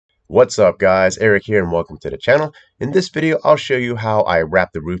What's up guys, Eric here and welcome to the channel. In this video I'll show you how I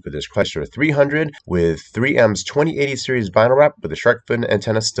wrap the roof of this Chrysler 300 with 3M's 2080 series vinyl wrap with the shark fin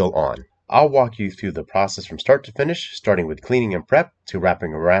antenna still on. I'll walk you through the process from start to finish, starting with cleaning and prep, to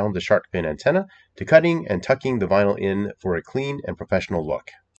wrapping around the shark fin antenna, to cutting and tucking the vinyl in for a clean and professional look.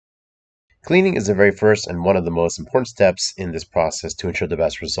 Cleaning is the very first and one of the most important steps in this process to ensure the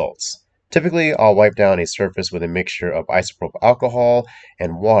best results. Typically, I'll wipe down a surface with a mixture of isopropyl alcohol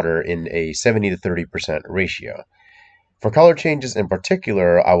and water in a 70 to 30% ratio. For color changes in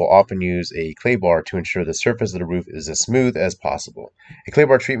particular, I will often use a clay bar to ensure the surface of the roof is as smooth as possible. A clay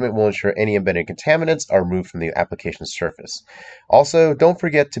bar treatment will ensure any embedded contaminants are removed from the application surface. Also, don't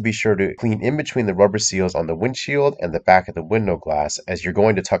forget to be sure to clean in between the rubber seals on the windshield and the back of the window glass, as you're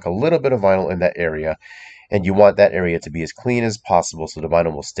going to tuck a little bit of vinyl in that area, and you want that area to be as clean as possible so the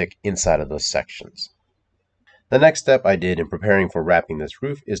vinyl will stick inside of those sections. The next step I did in preparing for wrapping this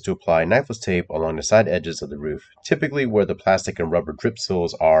roof is to apply knifeless tape along the side edges of the roof, typically where the plastic and rubber drip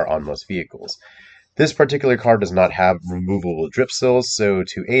sills are on most vehicles. This particular car does not have removable drip sills, so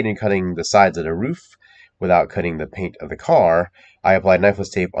to aid in cutting the sides of the roof without cutting the paint of the car, I applied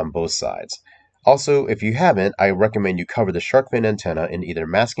knifeless tape on both sides. Also, if you haven't, I recommend you cover the shark fin antenna in either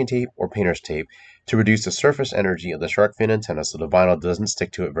masking tape or painter's tape to reduce the surface energy of the shark fin antenna so the vinyl doesn't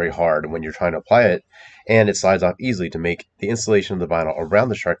stick to it very hard when you're trying to apply it, and it slides off easily to make the installation of the vinyl around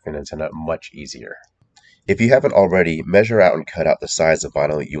the shark fin antenna much easier. If you haven't already, measure out and cut out the size of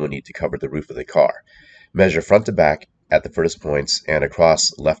vinyl you will need to cover the roof of the car. Measure front to back at the furthest points and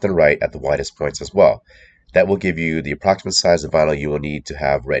across left and right at the widest points as well. That will give you the approximate size of vinyl you will need to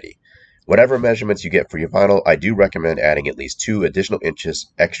have ready. Whatever measurements you get for your vinyl, I do recommend adding at least 2 additional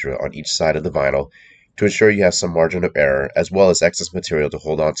inches extra on each side of the vinyl to ensure you have some margin of error, as well as excess material to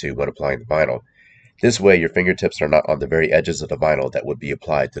hold on to when applying the vinyl. This way your fingertips are not on the very edges of the vinyl that would be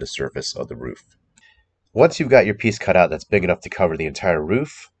applied to the surface of the roof. Once you've got your piece cut out that's big enough to cover the entire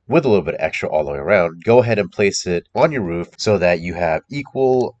roof, with a little bit extra all the way around, go ahead and place it on your roof so that you have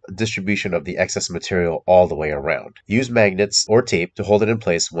equal distribution of the excess material all the way around. Use magnets or tape to hold it in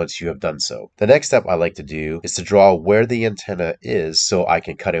place once you have done so. The next step I like to do is to draw where the antenna is so I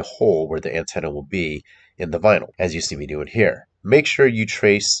can cut a hole where the antenna will be in the vinyl, as you see me doing here. Make sure you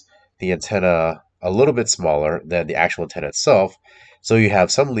trace the antenna a little bit smaller than the actual antenna itself, so you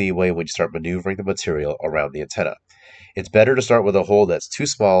have some leeway when you start maneuvering the material around the antenna. It's better to start with a hole that's too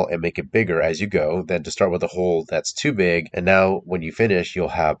small and make it bigger as you go than to start with a hole that's too big, and now when you finish you'll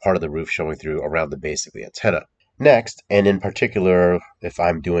have part of the roof showing through around the base of the antenna. Next, and in particular if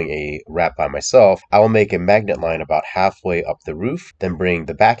I'm doing a wrap by myself, I will make a magnet line about halfway up the roof, then bring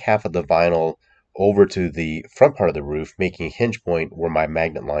the back half of the vinyl over to the front part of the roof, making a hinge point where my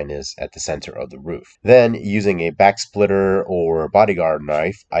magnet line is at the center of the roof. Then, using a back splitter or bodyguard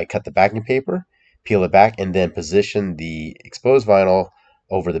knife, I cut the backing paper, peel it back, and then position the exposed vinyl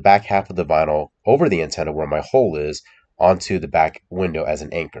over the back half of the vinyl over the antenna where my hole is onto the back window as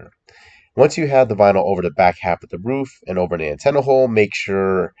an anchor. Once you have the vinyl over the back half of the roof and over the antenna hole, make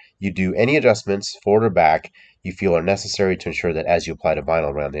sure you do any adjustments forward or back you feel are necessary to ensure that as you apply the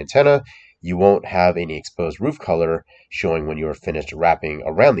vinyl around the antenna, you won't have any exposed roof color showing when you are finished wrapping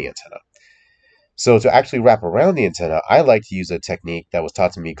around the antenna. So to actually wrap around the antenna, I like to use a technique that was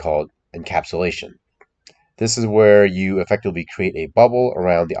taught to me called encapsulation. This is where you effectively create a bubble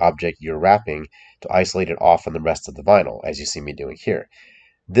around the object you're wrapping to isolate it off from the rest of the vinyl, as you see me doing here.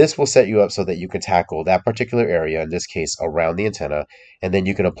 This will set you up so that you can tackle that particular area, in this case around the antenna, and then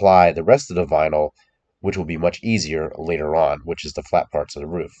you can apply the rest of the vinyl, which will be much easier later on, which is the flat parts of the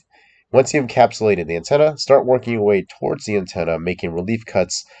roof. Once you've encapsulated the antenna, start working your way towards the antenna, making relief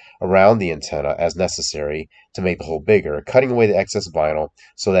cuts around the antenna as necessary to make the hole bigger, cutting away the excess vinyl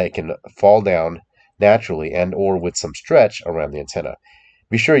so that it can fall down naturally and or with some stretch around the antenna.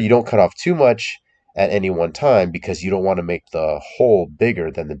 Be sure you don't cut off too much at any one time because you don't want to make the hole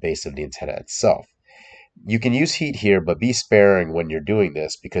bigger than the base of the antenna itself. You can use heat here, but be sparing when you're doing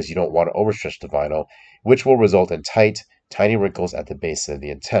this because you don't want to overstretch the vinyl, which will result in tight, tiny wrinkles at the base of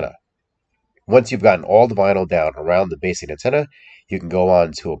the antenna. Once you've gotten all the vinyl down around the base of the antenna, you can go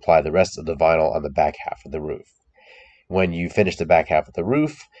on to apply the rest of the vinyl on the back half of the roof. When you finish the back half of the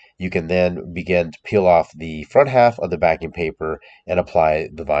roof, you can then begin to peel off the front half of the backing paper and apply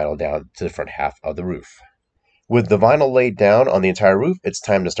the vinyl down to the front half of the roof. With the vinyl laid down on the entire roof, it's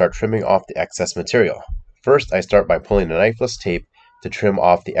time to start trimming off the excess material. First, I start by pulling the knifeless tape to trim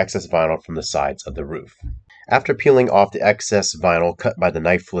off the excess vinyl from the sides of the roof. After peeling off the excess vinyl cut by the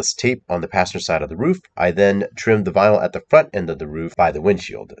knifeless tape on the passenger side of the roof, I then trimmed the vinyl at the front end of the roof by the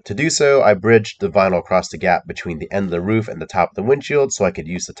windshield. To do so, I bridged the vinyl across the gap between the end of the roof and the top of the windshield so I could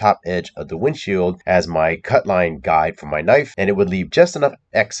use the top edge of the windshield as my cut line guide for my knife, and it would leave just enough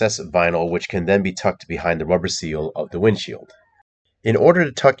excess vinyl which can then be tucked behind the rubber seal of the windshield. In order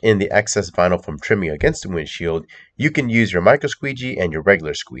to tuck in the excess vinyl from trimming against the windshield, you can use your micro squeegee and your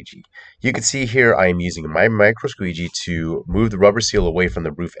regular squeegee. You can see here I am using my micro squeegee to move the rubber seal away from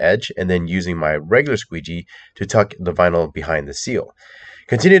the roof edge and then using my regular squeegee to tuck the vinyl behind the seal.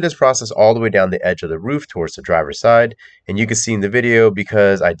 Continue this process all the way down the edge of the roof towards the driver's side, and you can see in the video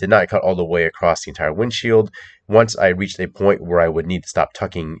because I did not cut all the way across the entire windshield. Once I reached a point where I would need to stop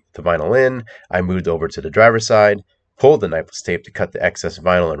tucking the vinyl in, I moved over to the driver's side, pulled the knifeless tape to cut the excess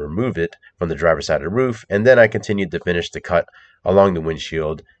vinyl and remove it from the driver's side of the roof, and then I continued to finish the cut along the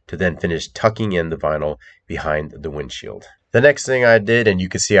windshield to then finish tucking in the vinyl behind the windshield. The next thing I did, and you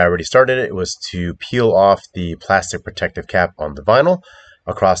can see I already started it, was to peel off the plastic protective cap on the vinyl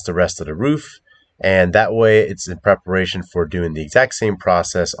across the rest of the roof, and that way it's in preparation for doing the exact same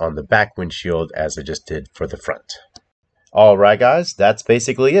process on the back windshield as I just did for the front. Alright guys, that's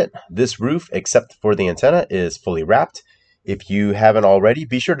basically it. This roof, except for the antenna, is fully wrapped. If you haven't already,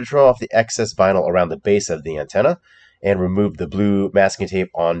 be sure to trim off the excess vinyl around the base of the antenna and remove the blue masking tape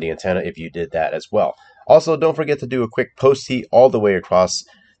on the antenna if you did that as well. Also, don't forget to do a quick post heat all the way across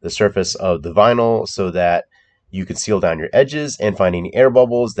the surface of the vinyl so that you can seal down your edges and find any air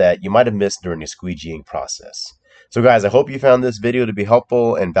bubbles that you might have missed during the squeegeeing process. So guys, I hope you found this video to be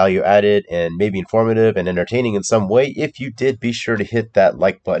helpful and value added and maybe informative and entertaining in some way. If you did, be sure to hit that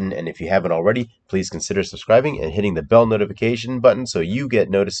like button, and if you haven't already, please consider subscribing and hitting the bell notification button so you get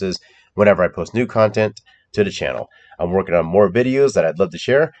notices whenever I post new content to the channel. I'm working on more videos that I'd love to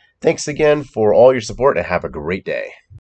share. Thanks again for all your support and have a great day.